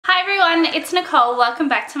everyone, it's Nicole. Welcome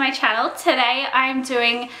back to my channel. Today I'm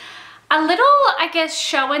doing a little, I guess,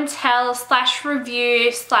 show and tell slash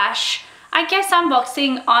review slash, I guess,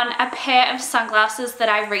 unboxing on a pair of sunglasses that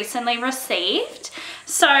I recently received.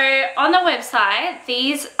 So on the website,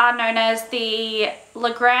 these are known as the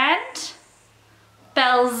La Grande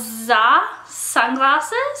Bellezza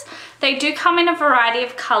sunglasses. They do come in a variety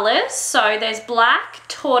of colors. So there's black,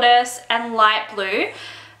 tortoise, and light blue,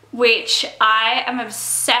 which I am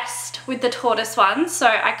obsessed with the tortoise ones, so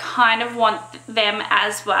I kind of want them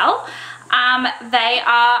as well. They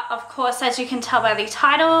are, of course, as you can tell by the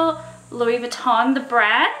title, Louis Vuitton, the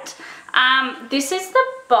brand. This is the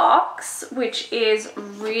box, which is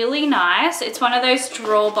really nice. It's one of those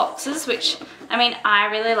drawer boxes, which, I mean, I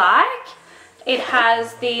really like. It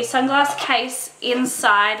has the sunglass case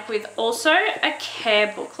inside with also a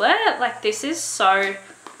care booklet. Like, this is so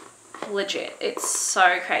legit. It's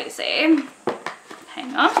so crazy.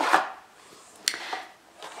 Hang on.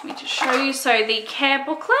 Let me just show you. So the care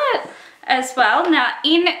booklet as well. Now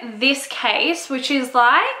in this case, which is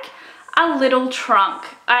like a little trunk,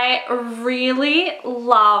 I really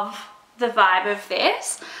love the vibe of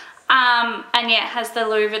this. And yeah, it has the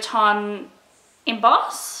Louis Vuitton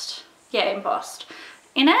embossed. Yeah, embossed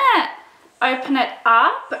in it. Open it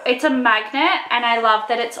up. It's a magnet and I love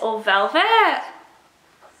that it's all velvet.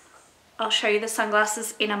 I'll show you the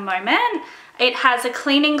sunglasses in a moment. It has a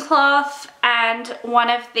cleaning cloth and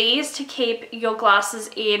one of these to keep your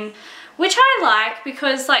glasses in, which I like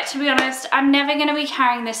because, like, to be honest, I'm never going to be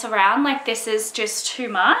carrying this around. Like, this is just too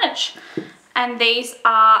much. And these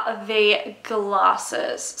are the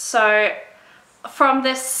glasses. So from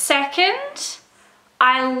the second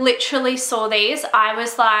I literally saw these, I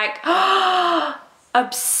was like, oh,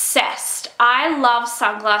 obsessed. I love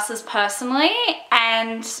sunglasses personally,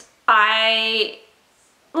 and I've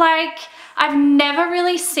never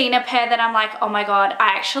really seen a pair that I'm like, oh my god,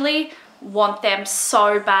 I actually want them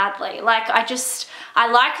so badly. Like,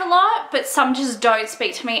 I like a lot, but some just don't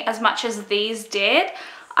speak to me as much as these did.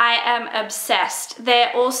 I am obsessed.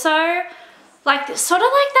 They're also like sort of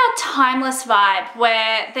like that timeless vibe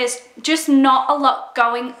where there's just not a lot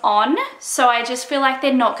going on. So I just feel like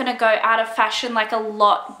they're not going to go out of fashion like a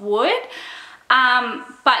lot would.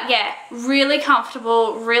 But yeah, really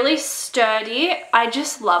comfortable, really sturdy. I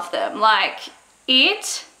just love them. Like,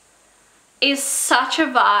 it is such a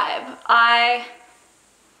vibe. I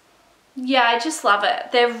just love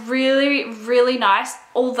it. They're really, really nice.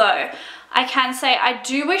 Although I can say I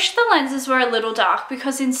do wish the lenses were a little dark,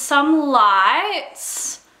 because in some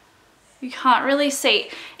lights, you can't really see.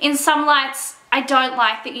 In some lights, I don't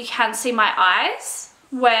like that you can see my eyes,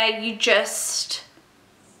 where you just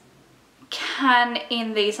can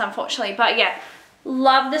in these, unfortunately. But yeah,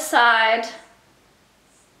 love the side.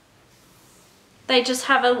 They just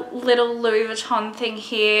have a little Louis Vuitton thing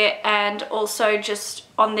here, and also just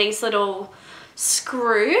on these little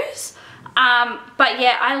screws. But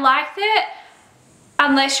yeah, I like that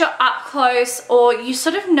unless you're up close or you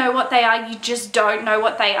sort of know what they are, you just don't know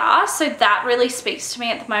what they are. So that really speaks to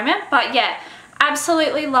me at the moment. But yeah,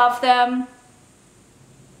 absolutely love them.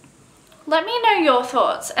 Let me know your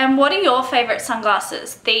thoughts, and what are your favorite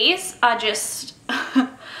sunglasses? These are just,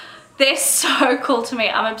 they're so cool to me.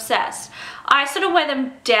 I'm obsessed. I sort of wear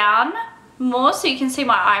them down more so you can see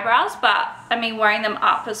my eyebrows, but I mean, wearing them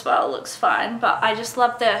up as well looks fine. But I just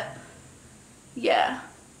love the, yeah.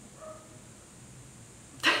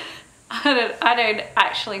 I don't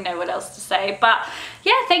actually know what else to say, but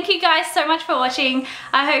yeah, thank you guys so much for watching.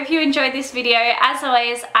 I hope you enjoyed this video. As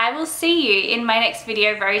always, I will see you in my next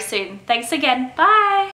video very soon. Thanks again. Bye.